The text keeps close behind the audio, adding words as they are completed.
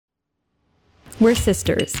We're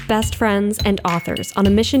sisters, best friends, and authors on a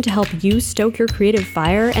mission to help you stoke your creative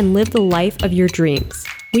fire and live the life of your dreams.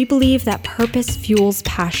 We believe that purpose fuels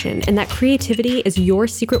passion and that creativity is your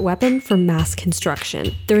secret weapon for mass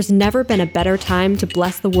construction. There's never been a better time to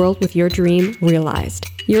bless the world with your dream realized.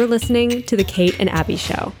 You're listening to The Kate and Abby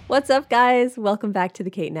Show. What's up, guys? Welcome back to The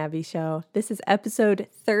Kate and Abby Show. This is episode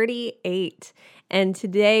 38, and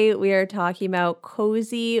today we are talking about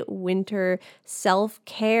cozy winter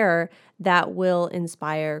self-care that will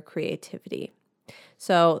inspire creativity.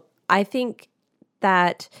 So I think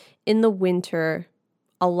that in the winter,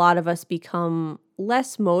 a lot of us become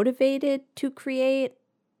less motivated to create,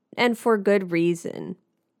 and for good reason.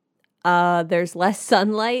 There's less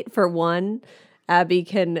sunlight, for one. Abby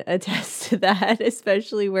can attest to that,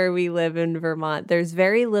 especially where we live in Vermont. There's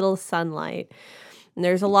very little sunlight. And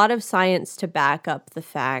there's a lot of science to back up the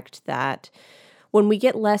fact that when we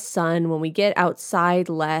get less sun, when we get outside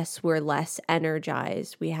less, we're less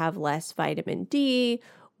energized. We have less vitamin D.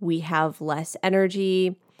 We have less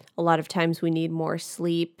energy. A lot of times we need more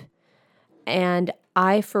sleep. And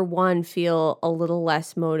I, for one, feel a little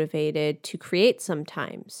less motivated to create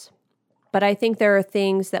sometimes. But I think there are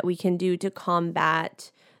things that we can do to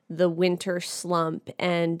combat the winter slump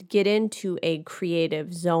and get into a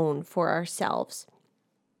creative zone for ourselves.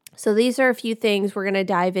 So these are a few things we're going to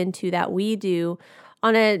dive into that we do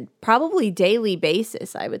on a probably daily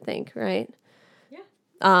basis, I would think, right?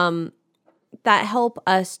 Yeah. That help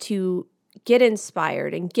us to get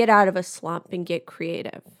inspired and get out of a slump and get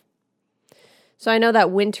creative. So I know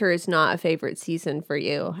that winter is not a favorite season for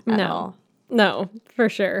you at all. No, for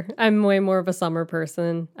sure. I'm way more of a summer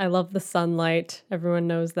person. I love the sunlight. Everyone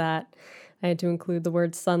knows that. I had to include the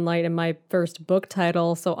word sunlight in my first book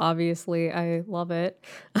title, so obviously I love it.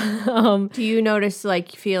 Do you notice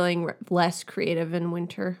like feeling less creative in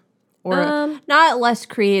winter? Or not less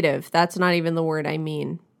creative. That's not even the word I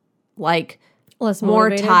mean. Like less more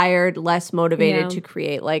motivated? tired, less motivated to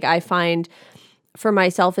create. Like I find for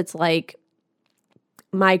myself, it's like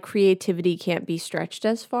my creativity can't be stretched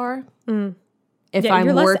as far. If I'm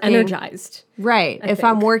you're working, less energized. Right. If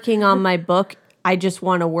I'm working on my book, I just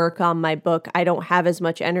want to work on my book. I don't have as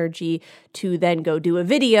much energy to then go do a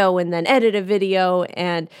video and then edit a video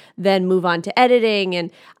and then move on to editing.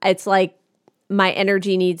 And it's like my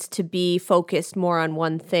energy needs to be focused more on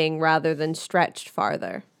one thing rather than stretched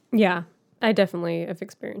farther. Yeah, I definitely have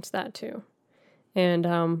experienced that too. And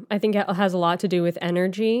I think it has a lot to do with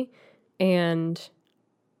energy and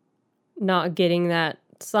not getting that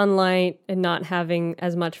sunlight and not having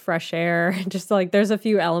as much fresh air. Just like there's a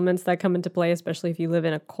few elements that come into play, especially if you live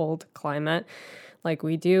in a cold climate like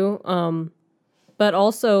we do. But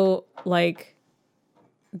also like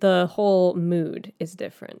the whole mood is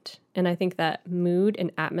different. And I think that mood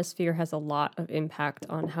and atmosphere has a lot of impact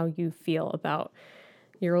on how you feel about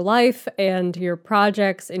your life and your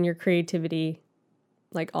projects and your creativity,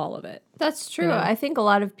 like all of it. That's true. Yeah. I think a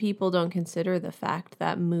lot of people don't consider the fact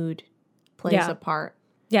that mood plays a part.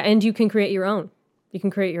 Yeah, and you can create your own. You can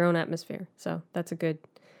create your own atmosphere. So that's a good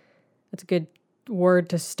word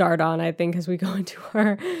to start on, I think, as we go into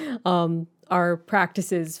our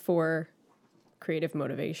practices for creative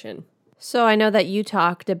motivation. So I know that you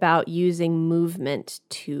talked about using movement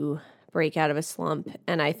to break out of a slump,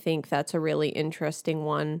 and I think that's a really interesting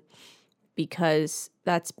one because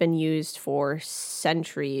that's been used for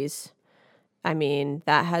centuries. I mean,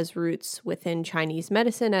 that has roots within Chinese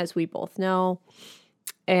medicine, as we both know.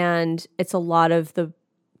 And it's a lot of the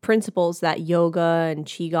principles that yoga and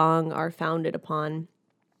qigong are founded upon,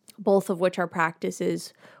 both of which are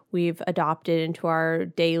practices we've adopted into our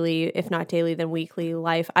daily, if not daily, then weekly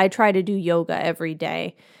life. I try to do yoga every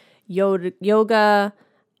day. Yoga,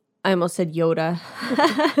 I almost said Yoda.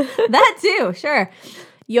 That too, sure.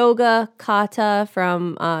 Yoga, kata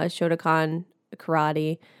from Shotokan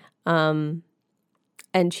karate,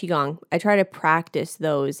 and qigong. I try to practice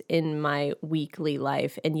those in my weekly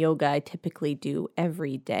life, and yoga I typically do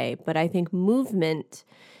every day. But I think movement,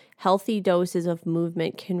 healthy doses of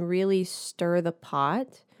movement can really stir the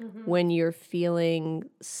pot when you're feeling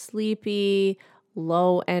sleepy,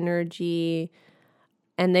 low energy,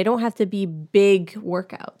 and they don't have to be big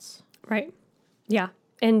workouts. Right. Yeah.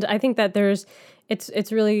 And I think that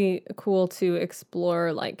it's really cool to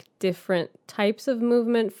explore like different types of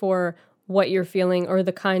movement for what you're feeling or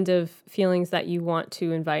the kind of feelings that you want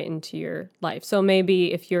to invite into your life. So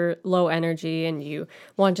maybe if you're low energy and you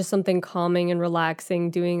want just something calming and relaxing,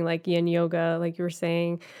 doing like yin yoga, like you were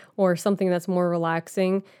saying, or something that's more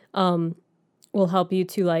relaxing, will help you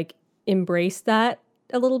to like embrace that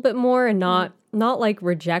a little bit more and not like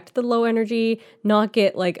reject the low energy, not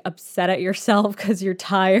get like upset at yourself because you're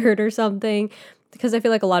tired or something. Because I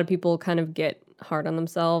feel like a lot of people kind of get hard on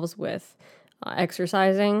themselves with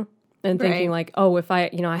exercising and thinking like, oh, if I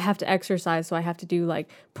have to exercise, so I have to do like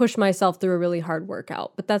push myself through a really hard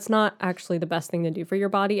workout. But that's not actually the best thing to do for your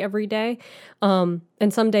body every day. And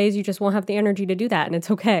some days you just won't have the energy to do that, and it's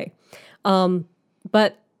okay.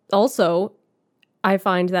 But also, I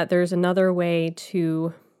find that there's another way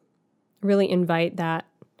to really invite that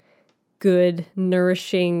good,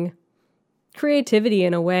 nourishing creativity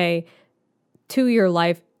in a way to your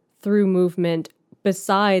life through movement.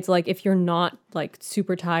 Besides, like, if you're not like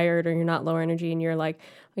super tired or you're not low energy and you're like,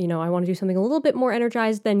 I want to do something a little bit more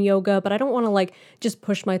energized than yoga, but I don't want to like just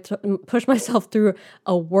push myself through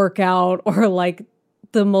a workout or like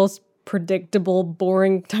the most predictable,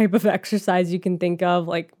 boring type of exercise you can think of,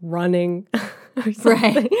 like running.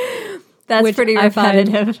 Right. That's pretty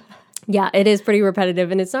repetitive. Yeah, it is pretty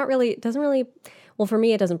repetitive, and well, for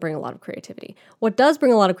me, it doesn't bring a lot of creativity. What does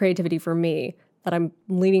bring a lot of creativity for me that I'm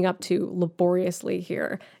leading up to laboriously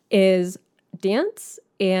here is dance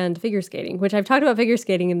and figure skating, which I've talked about figure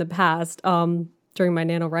skating in the past during my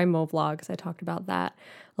NaNoWriMo vlogs. I talked about that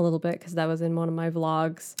a little bit because that was in one of my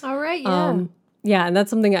vlogs. All right, yeah. Yeah, and that's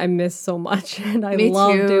something I miss so much and I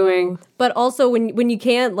love doing. But also when you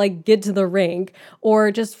can't like get to the rink or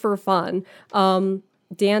just for fun,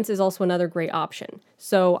 dance is also another great option.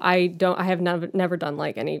 So I have never done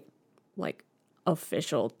like any like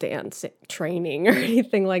official dance training or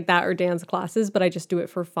anything like that or dance classes, but I just do it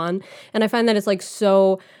for fun. And I find that it's like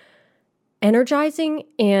so energizing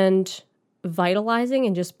and vitalizing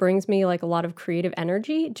and just brings me like a lot of creative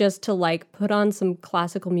energy just to like put on some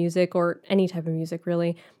classical music or any type of music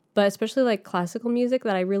really, but especially like classical music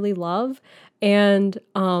that I really love and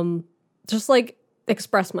just like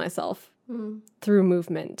express myself through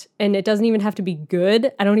movement. And it doesn't even have to be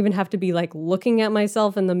good. I don't even have to be like looking at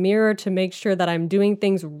myself in the mirror to make sure that I'm doing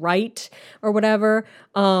things right or whatever.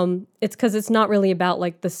 It's because it's not really about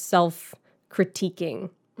like the self-critiquing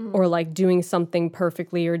or like doing something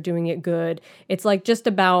perfectly or doing it good. It's like just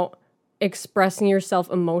about expressing yourself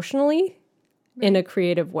emotionally in a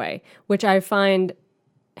creative way, which I find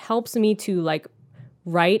helps me to like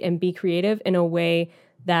write and be creative in a way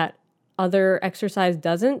that other exercise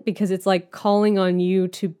doesn't, because it's like calling on you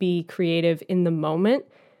to be creative in the moment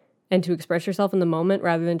and to express yourself in the moment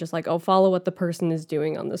rather than just like, oh, follow what the person is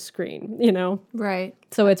doing on the screen, Right.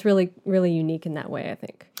 So it's really, really unique in that way, I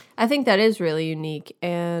think. I think that is really unique,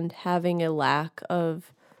 and having a lack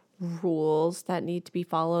of rules that need to be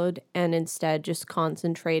followed and instead just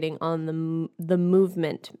concentrating on the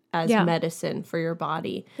movement as medicine for your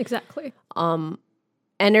body. Exactly.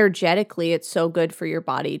 Energetically, it's so good for your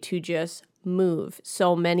body to just move.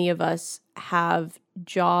 So many of us have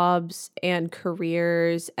jobs and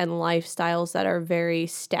careers and lifestyles that are very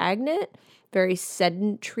stagnant, very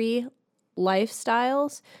sedentary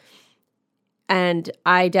lifestyles. And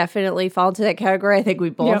I definitely fall into that category. I think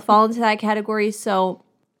we both fall into that category. So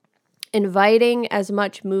inviting as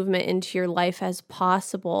much movement into your life as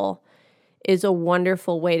possible is a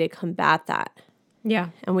wonderful way to combat that. Yeah.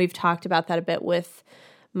 And we've talked about that a bit with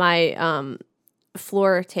my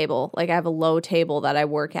floor table. Like I have a low table that I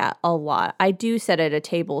work at a lot. I do sit at a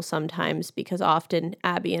table sometimes because often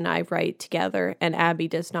Abby and I write together, and Abby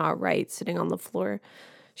does not write sitting on the floor.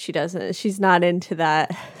 She doesn't. She's not into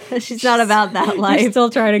that. She's not about that life. You're still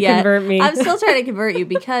trying to convert me. I'm still trying to convert you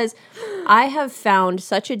because I have found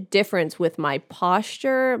such a difference with my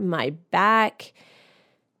posture, my back,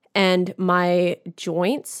 and my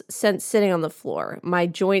joints since sitting on the floor. My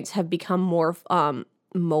joints have become more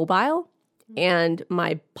mobile, and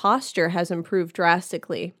my posture has improved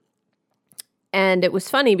drastically. And it was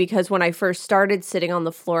funny because when I first started sitting on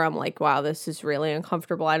the floor, I'm like, wow, this is really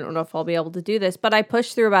uncomfortable. I don't know if I'll be able to do this. But I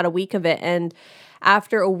pushed through about a week of it. And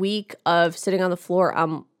after a week of sitting on the floor,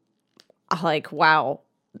 I'm like, wow,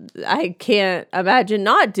 I can't imagine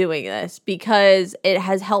not doing this because it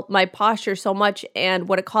has helped my posture so much. And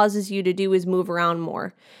what it causes you to do is move around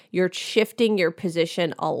more. You're shifting your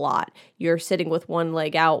position a lot. You're sitting with one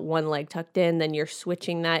leg out, one leg tucked in, then you're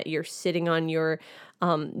switching that. You're sitting on your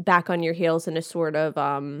back on your heels in a sort of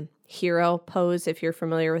hero pose. If you're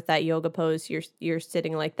familiar with that yoga pose, you're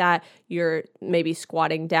sitting like that. You're maybe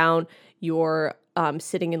squatting down. You're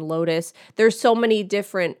sitting in lotus. There's so many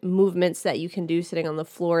different movements that you can do sitting on the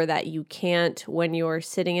floor that you can't when you're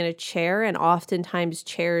sitting in a chair. And oftentimes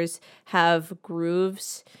chairs have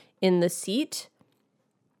grooves in the seat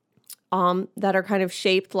that are kind of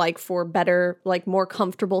shaped like for better, like more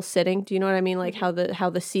comfortable sitting. Do you know what I mean? Like how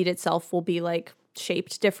the seat itself will be like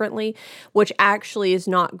shaped differently, which actually is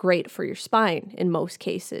not great for your spine in most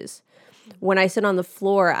cases. When I sit on the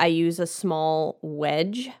floor, I use a small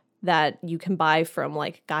wedge that you can buy from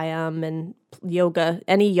like Gaiam and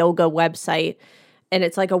any yoga website. And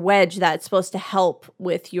it's like a wedge that's supposed to help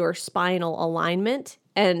with your spinal alignment.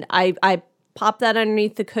 And I pop that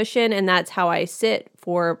underneath the cushion, and that's how I sit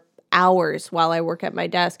for hours while I work at my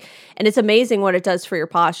desk. And it's amazing what it does for your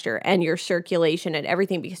posture and your circulation and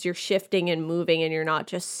everything, because you're shifting and moving and you're not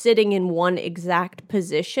just sitting in one exact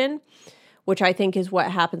position, which I think is what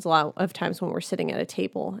happens a lot of times when we're sitting at a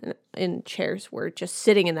table in chairs. We're just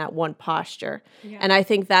sitting in that one posture. Yeah. And I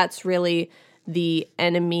think that's really the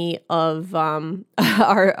enemy of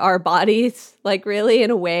our bodies, like really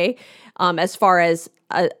in a way, as far as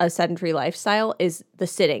a sedentary lifestyle, is the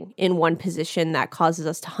sitting in one position that causes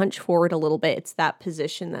us to hunch forward a little bit. It's that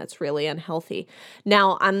position that's really unhealthy.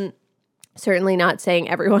 Now, I'm certainly not saying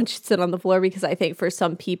everyone should sit on the floor, because I think for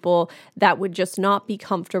some people that would just not be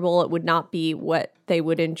comfortable. It would not be what they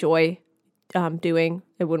would enjoy doing.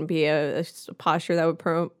 It wouldn't be a posture that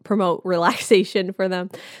would promote relaxation for them.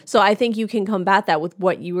 So I think you can combat that with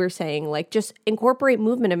what you were saying, like just incorporate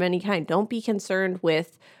movement of any kind. Don't be concerned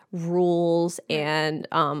with rules and,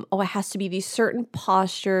 it has to be these certain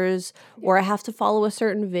postures, or I have to follow a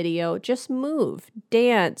certain video. Just move,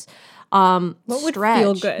 dance, what would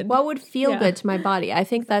feel good? What would feel good to my body? I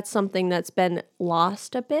think that's something that's been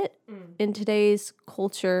lost a bit in today's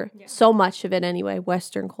culture. Yeah. So much of it anyway,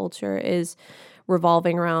 Western culture, is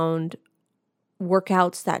revolving around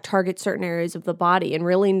workouts that target certain areas of the body and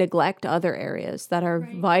really neglect other areas that are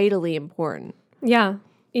vitally important. Yeah.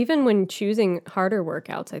 Even when choosing harder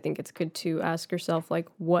workouts, I think it's good to ask yourself, like,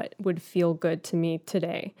 what would feel good to me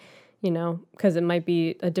today? Because it might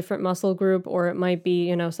be a different muscle group, or it might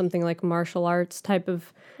be, something like martial arts type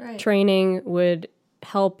of training would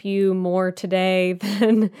help you more today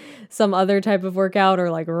than some other type of workout, or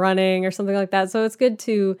like running or something like that. So it's good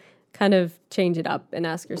to kind of change it up and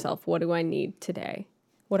ask yourself, what do I need today?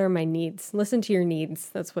 What are my needs? Listen to your needs.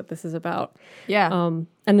 That's what this is about. Yeah. And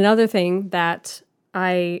another thing that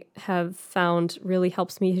I have found really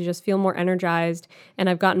helps me to just feel more energized, and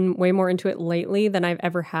I've gotten way more into it lately than I've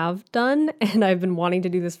ever have done, and I've been wanting to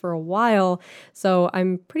do this for a while, so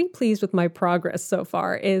I'm pretty pleased with my progress so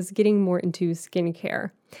far, is getting more into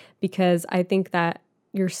skincare, because I think that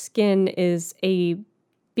your skin is a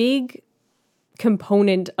big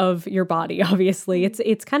component of your body. Obviously,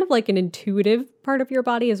 it's kind of like an intuitive part of your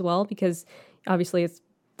body as well, because obviously it's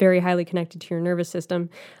very highly connected to your nervous system.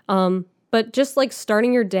 But just like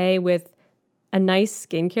starting your day with a nice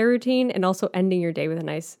skincare routine and also ending your day with a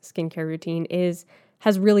nice skincare routine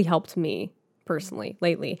has really helped me personally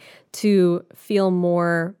lately to feel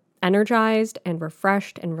more energized and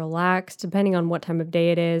refreshed and relaxed, depending on what time of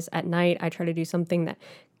day it is. At night, I try to do something that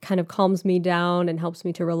kind of calms me down and helps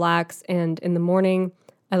me to relax. And in the morning,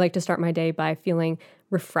 I like to start my day by feeling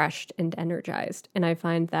refreshed and energized. And I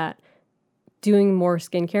find that doing more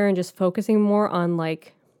skincare and just focusing more on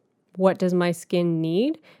like, what does my skin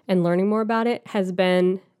need, and learning more about it has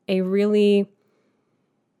been a really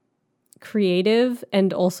creative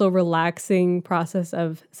and also relaxing process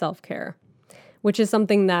of self-care, which is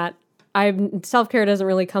something that self-care doesn't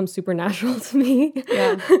really come super natural to me.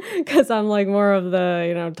 Yeah. Because I'm like more of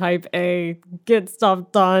the, type A, get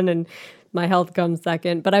stuff done, and my health comes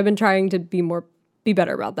second. But I've been trying to be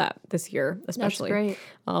better about that this year, especially. That's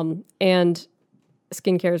great. And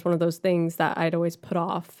skincare is one of those things that I'd always put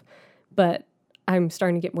off, but I'm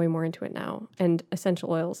starting to get way more into it now. And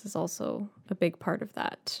essential oils is also a big part of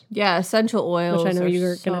that. Yeah, essential oils. Which I know you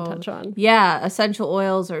were going to touch on. Yeah, essential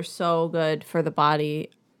oils are so good for the body.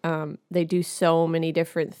 They do so many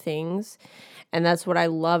different things. And that's what I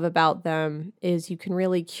love about them, is you can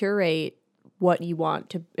really curate what you want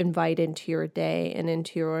to invite into your day and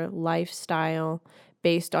into your lifestyle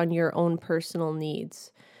based on your own personal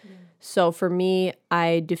needs. Yeah. So for me,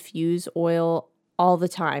 I diffuse oil all the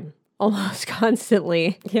time. Almost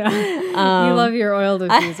constantly. Yeah. You love your oil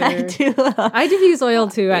diffuser. I do. I diffuse oil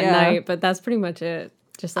too at night, but that's pretty much it.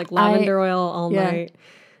 Just like lavender oil all night.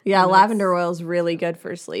 Yeah, lavender oil is really good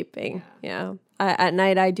for sleeping. Yeah. At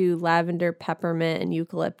night, I do lavender, peppermint, and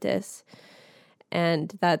eucalyptus.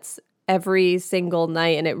 And that's every single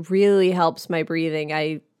night, and it really helps my breathing.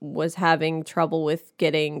 I was having trouble with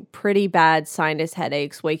getting pretty bad sinus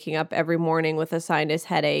headaches, waking up every morning with a sinus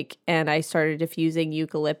headache, and I started diffusing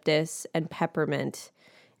eucalyptus and peppermint,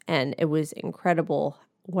 and it was incredible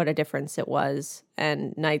what a difference it was.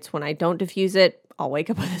 And nights when I don't diffuse it, I'll wake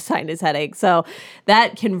up with a sinus headache. So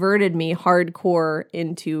that converted me hardcore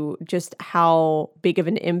into just how big of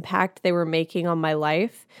an impact they were making on my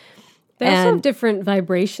life. They also have different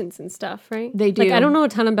vibrations and stuff, right? They do. Like, I don't know a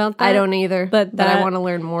ton about that. I don't either, but I want to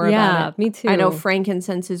learn more about it. Yeah, me too. I know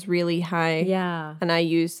frankincense is really high. Yeah. And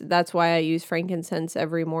that's why I use frankincense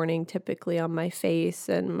every morning, typically on my face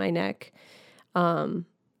and my neck, and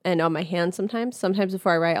on my hands sometimes. Sometimes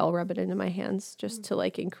before I write, I'll rub it into my hands just to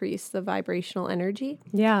like increase the vibrational energy.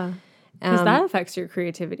 Yeah. Because that affects your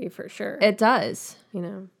creativity for sure. It does. You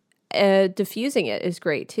know. Diffusing it is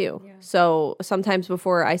great too. Yeah. So sometimes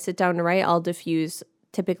before I sit down to write, I'll diffuse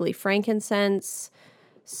typically frankincense,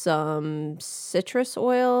 some citrus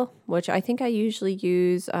oil, which I think I usually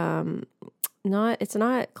use. It's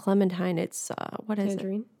not clementine. It's what is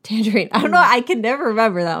Tangerine? It? Tangerine. I don't know. I can never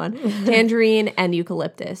remember that one. Tangerine and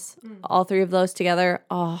eucalyptus. All three of those together.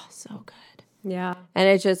 Oh, so good. Yeah. And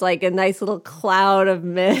it's just like a nice little cloud of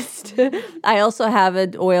mist. I also have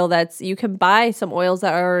an oil you can buy some oils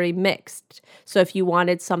that are already mixed. So if you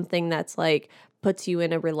wanted something that's like puts you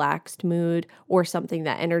in a relaxed mood, or something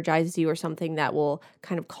that energizes you, or something that will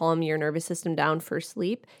kind of calm your nervous system down for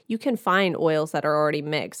sleep, you can find oils that are already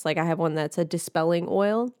mixed. Like I have one that's a dispelling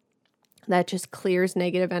oil that just clears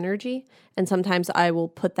negative energy. And sometimes I will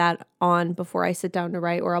put that on before I sit down to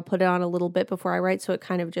write, or I'll put it on a little bit before I write. So it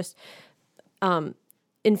kind of just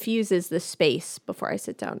infuses the space before I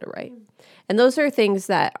sit down to write. And those are things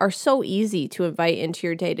that are so easy to invite into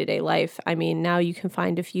your day-to-day life. I mean, now you can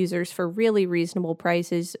find diffusers for really reasonable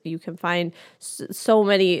prices. You can find so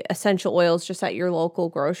many essential oils just at your local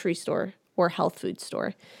grocery store or health food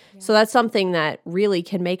store. Yeah. So that's something that really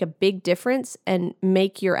can make a big difference and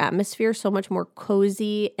make your atmosphere so much more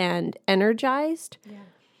cozy and energized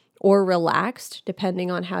or relaxed,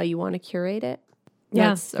 depending on how you want to curate it.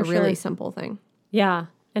 That's a really simple thing. Yeah.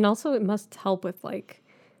 And also it must help with like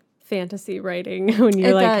fantasy writing when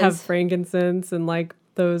you have frankincense and like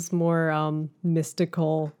those more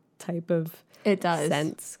mystical type of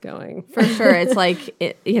scents going. For sure. It's like,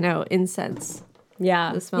 incense.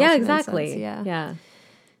 Yeah. The smell exactly. Incense. Yeah.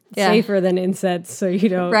 Safer than incense so you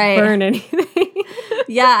don't burn anything.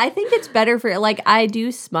 Yeah. I think it's better for like I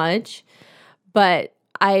do smudge, but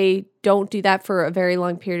I don't do that for a very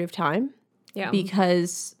long period of time. Yeah.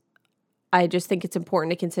 Because I just think it's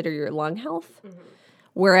important to consider your lung health. Mm-hmm.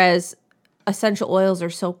 Whereas essential oils are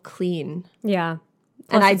so clean. Yeah.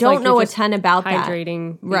 Plus and I don't know a ton about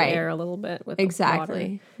hydrating the air a little bit with exactly.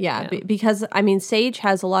 water. Yeah. Because, I mean, sage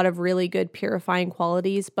has a lot of really good purifying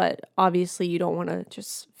qualities, but obviously you don't want to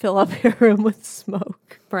just fill up your room with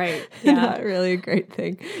smoke. Right. Yeah. Not really a great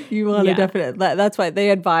thing. You want to definitely, that's why they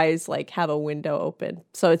advise like have a window open.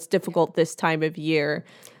 So it's difficult this time of year.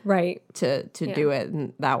 Right. To do it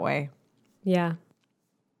in that way. Yeah.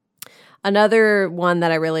 Another one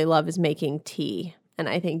that I really love is making tea. And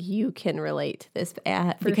I think you can relate to this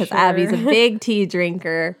because Abby's a big tea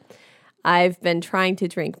drinker. I've been trying to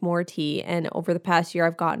drink more tea. And over the past year,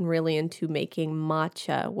 I've gotten really into making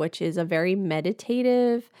matcha, which is a very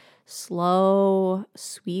meditative, slow,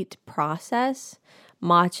 sweet process.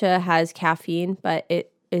 Matcha has caffeine, but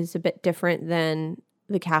it is a bit different than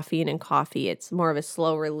the caffeine in coffee. It's more of a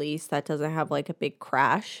slow release that doesn't have like a big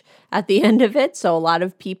crash at the end of it. So a lot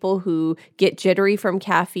of people who get jittery from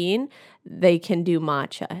caffeine, they can do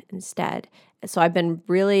matcha instead. So I've been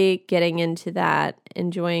really getting into that,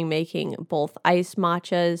 enjoying making both iced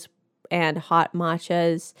matchas and hot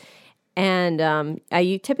matchas. And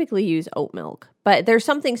I typically use oat milk, but there's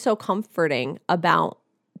something so comforting about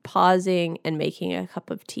pausing and making a cup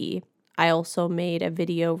of tea. I also made a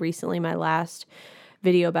video recently, my last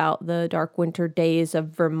video about the dark winter days of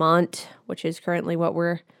Vermont, which is currently what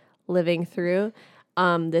we're living through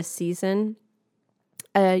this season.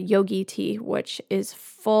 Yogi tea, which is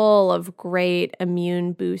full of great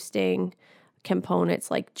immune boosting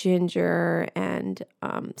components like ginger and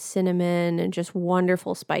cinnamon and just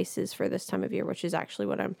wonderful spices for this time of year, which is actually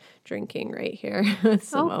what I'm drinking right here.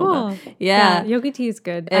 Cool. Yeah. Yogi tea is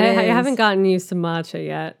good. I haven't gotten used to matcha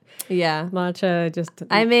yet. Yeah. Matcha just...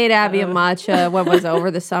 I made Abby a matcha when was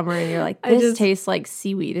over the summer and you're like, this tastes like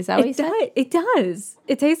seaweed. Is that what you said? It does.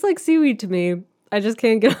 It tastes like seaweed to me. I just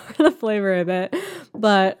can't get over the flavor of it.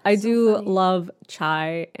 But I do love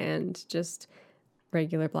chai and just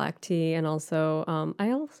regular black tea. And also,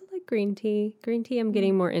 I also like green tea. Green tea I'm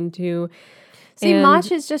getting more into. See,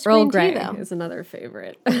 matcha is just Earl green Grey tea, though. Is another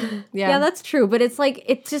favorite. Yeah, that's true. But it's like,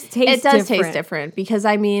 it just tastes different. It does taste different because,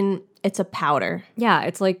 I mean, it's a powder. Yeah,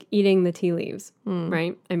 it's like eating the tea leaves,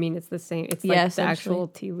 right? I mean, it's the same. It's like the actual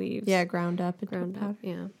tea leaves. Yeah, ground up.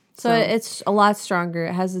 Yeah. So it's a lot stronger.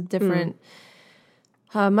 It has a different...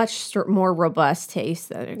 much more robust taste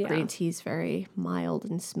than green tea is very mild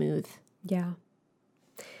and smooth. Yeah.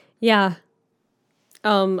 Yeah.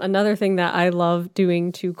 Another thing that I love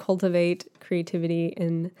doing to cultivate creativity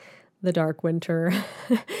in the dark winter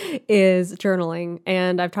is journaling.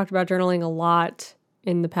 And I've talked about journaling a lot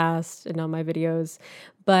in the past and on my videos,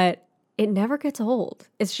 but it never gets old.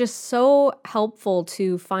 It's just so helpful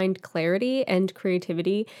to find clarity and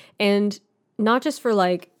creativity, and not just for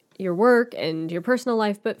like your work and your personal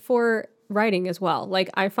life, but for writing as well. Like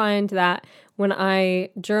I find that when I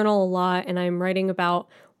journal a lot and I'm writing about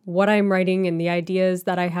what I'm writing and the ideas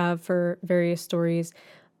that I have for various stories,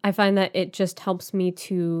 I find that it just helps me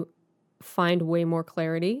to find way more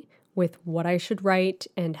clarity with what I should write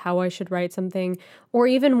and how I should write something. Or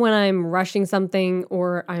even when I'm rushing something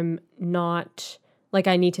or I'm not, like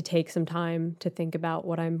I need to take some time to think about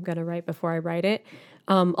what I'm going to write before I write it.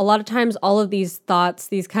 A lot of times all of these thoughts,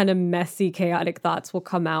 these kind of messy, chaotic thoughts will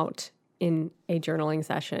come out in a journaling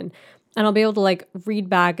session. And I'll be able to like read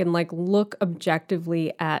back and like look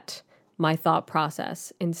objectively at my thought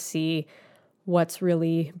process and see what's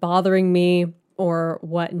really bothering me or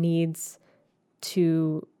what needs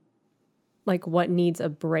a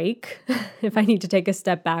break if I need to take a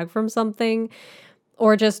step back from something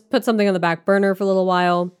or just put something on the back burner for a little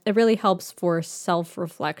while. It really helps for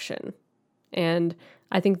self-reflection. And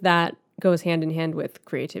I think that goes hand in hand with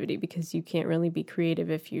creativity, because you can't really be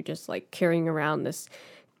creative if you're just like carrying around this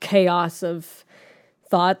chaos of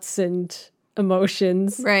thoughts and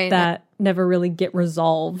emotions that never really get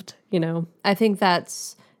resolved, you know? I think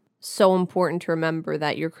that's so important to remember,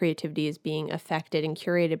 that your creativity is being affected and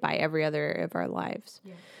curated by every other area of our lives.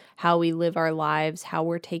 Yeah. How we live our lives, how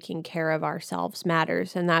we're taking care of ourselves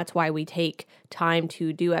matters. And that's why we take time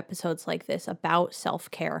to do episodes like this about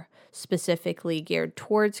self-care, specifically geared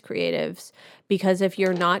towards creatives. Because if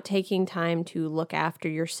you're not taking time to look after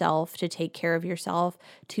yourself, to take care of yourself,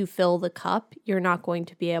 to fill the cup, you're not going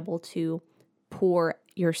to be able to pour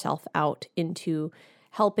yourself out into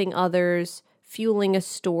helping others, fueling a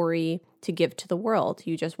story to give to the world.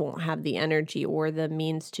 You just won't have the energy or the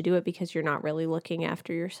means to do it because you're not really looking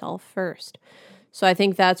after yourself first. So I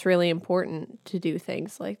think that's really important to do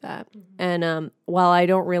things like that. Mm-hmm. And while I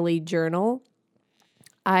don't really journal,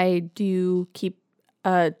 I do keep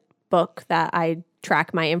a book that I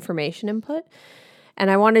track my information input. And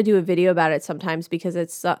I want to do a video about it because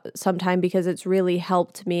it's really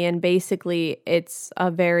helped me. And basically, it's a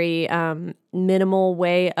very minimal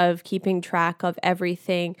way of keeping track of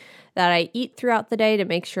everything that I eat throughout the day to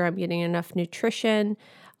make sure I'm getting enough nutrition,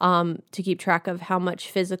 to keep track of how much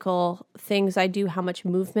physical things I do, how much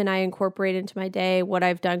movement I incorporate into my day, what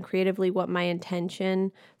I've done creatively, what my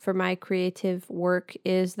intention for my creative work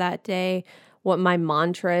is that day, what my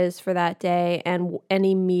mantra is for that day, and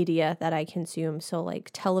any media that I consume. So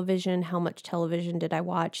like television, how much television did I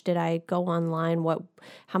watch? Did I go online?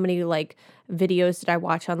 How many like videos did I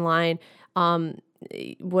watch online?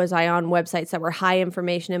 Was I on websites that were high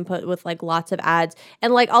information input with like lots of ads?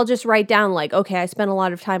 And like, I'll just write down like, okay, I spent a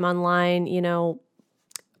lot of time online,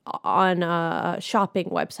 on shopping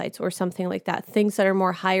websites or something like that, things that are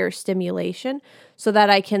more higher stimulation, so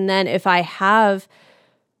that I can then, if I have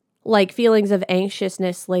like feelings of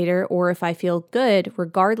anxiousness later, or if I feel good,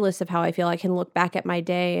 regardless of how I feel, I can look back at my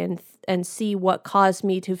day and see what caused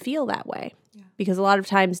me to feel that way. Yeah. Because a lot of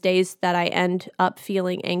times days that I end up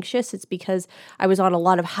feeling anxious, it's because I was on a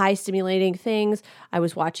lot of high stimulating things. I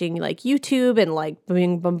was watching like YouTube and like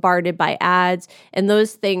being bombarded by ads. And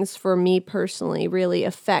those things for me personally really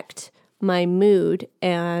affect my mood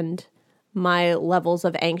and my levels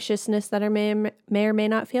of anxiousness that I may or may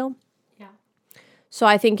not feel. So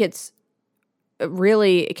I think it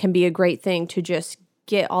can be a great thing to just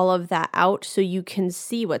get all of that out so you can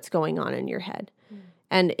see what's going on in your head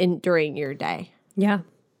and during your day. Yeah,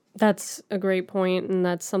 that's a great point. And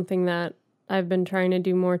that's something that I've been trying to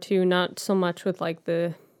do more too, not so much with like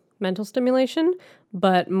the mental stimulation,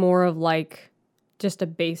 but more of like just a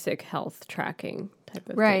basic health tracking type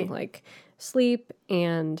of thing, like sleep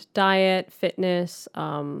and diet, fitness,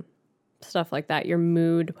 stuff like that, your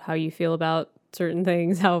mood, how you feel about certain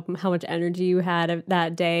things, how much energy you had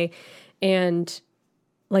that day. And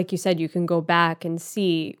like you said, you can go back and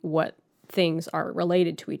see what things are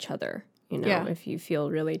related to each other. If you feel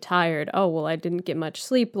really tired, oh, well, I didn't get much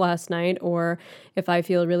sleep last night. Or if I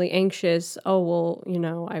feel really anxious, oh, well,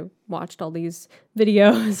 I watched all these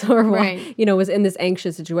videos or, was in this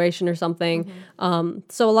anxious situation or something. Mm-hmm.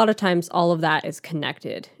 So a lot of times all of that is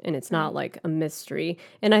connected and it's not like a mystery.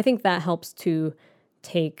 And I think that helps to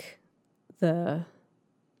take the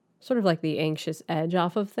sort of like the anxious edge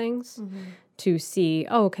off of things, to see,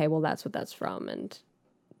 oh, okay, well, that's what that's from. And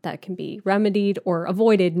that can be remedied or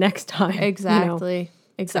avoided next time. Exactly.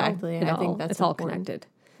 Exactly. So I think that's it's all connected.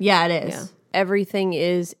 Yeah, it is. Yeah. everything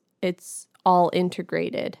it's all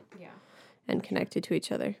integrated and connected to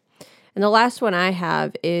each other. And the last one I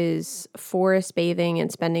have is forest bathing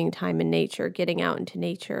and spending time in nature, getting out into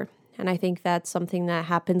nature. And I think that's something that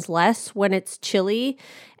happens less when it's chilly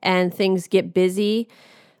and things get busy.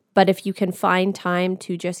 But if you can find time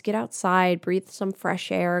to just get outside, breathe some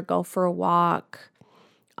fresh air, go for a walk,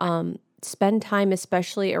 spend time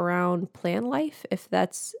especially around plant life if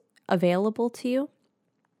that's available to you.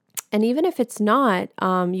 And even if it's not,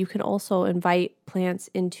 you can also invite plants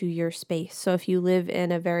into your space. So if you live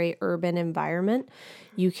in a very urban environment,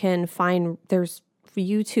 you can find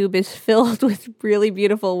YouTube is filled with really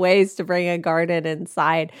beautiful ways to bring a garden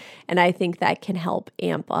inside. And I think that can help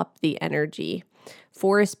amp up the energy.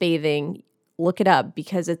 Forest bathing, look it up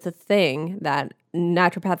because it's a thing that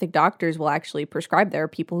naturopathic doctors will actually prescribe. There are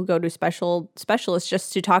people who go to specialists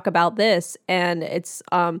just to talk about this, and it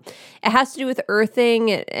has to do with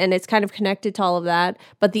earthing, and it's kind of connected to all of that.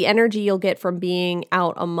 But the energy you'll get from being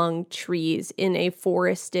out among trees in a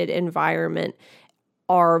forested environment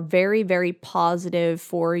are very, very positive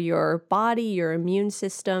for your body, your immune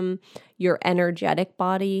system, your energetic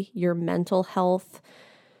body, your mental health.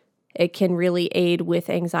 It can really aid with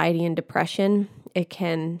anxiety and depression. It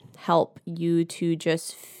can help you to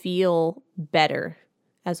just feel better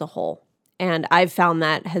as a whole. And I've found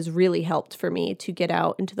that has really helped for me to get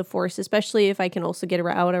out into the forest, especially if I can also get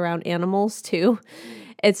out around animals too.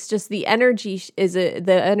 It's just the energy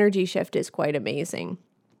shift is quite amazing.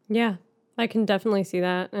 Yeah, I can definitely see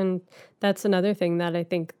that. And that's another thing that I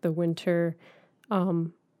think the winter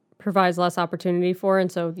provides less opportunity for. And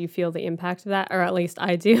so you feel the impact of that, or at least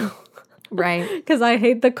I do. Right. Because I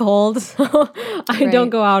hate the cold, so I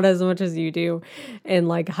don't go out as much as you do and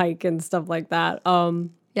like hike and stuff like that.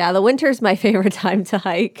 Yeah, the winter's my favorite time to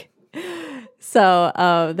hike.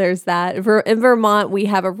 So there's that. In Vermont, we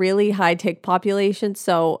have a really high tick population.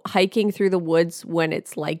 So hiking through the woods when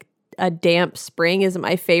it's like a damp spring isn't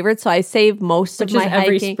my favorite. So I save most of my hiking.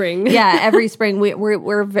 Every spring. Yeah, every spring.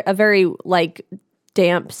 We're a very like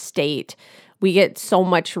damp state. We get so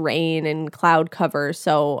much rain and cloud cover.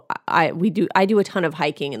 So I do a ton of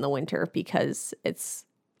hiking in the winter because it's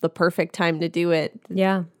the perfect time to do it.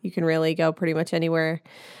 Yeah. You can really go pretty much anywhere.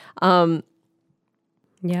 Yeah.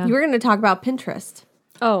 You were going to talk about Pinterest.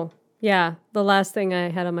 Oh, yeah. The last thing I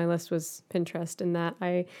had on my list was Pinterest, and that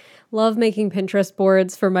I love making Pinterest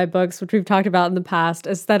boards for my books, which we've talked about in the past.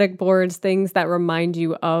 Aesthetic boards, things that remind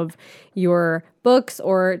you of your books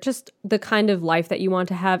or just the kind of life that you want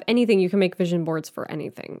to have. Anything. You can make vision boards for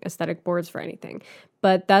anything, aesthetic boards for anything.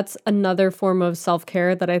 But that's another form of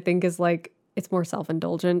self-care that I think is like, it's more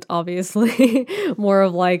self-indulgent, obviously. More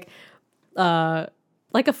of like a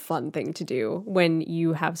fun thing to do when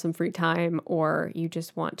you have some free time or you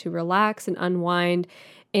just want to relax and unwind.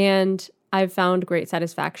 And I've found great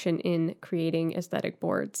satisfaction in creating aesthetic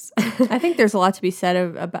boards. I think there's a lot to be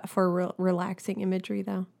said for relaxing imagery,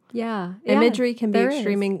 though. Yeah. Imagery can be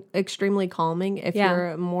extremely calming if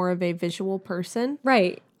you're more of a visual person.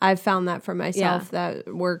 Right. I've found that for myself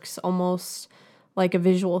that works almost like a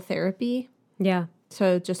visual therapy. Yeah.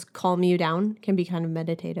 So just calm you down can be kind of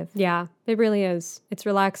meditative. Yeah, it really is. It's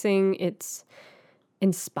relaxing. It's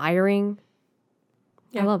inspiring.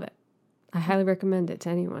 Yeah. I love it. I highly recommend it to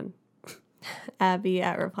anyone. Abby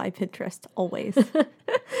at Reply Pinterest, always.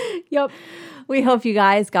 Yep. We hope you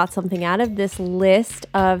guys got something out of this list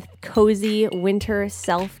of cozy winter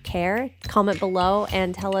self-care. Comment below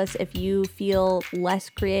and tell us if you feel less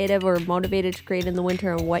creative or motivated to create in the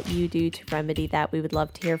winter and what you do to remedy that. We would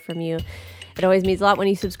love to hear from you. It always means a lot when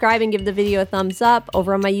you subscribe and give the video a thumbs up.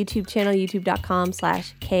 Over on my YouTube channel,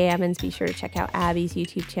 youtube.com/KEmmons. Be sure to check out Abby's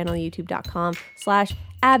YouTube channel,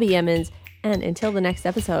 youtube.com/AbbyEmmons. And until the next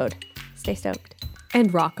episode, stay stoked.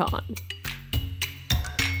 And rock on.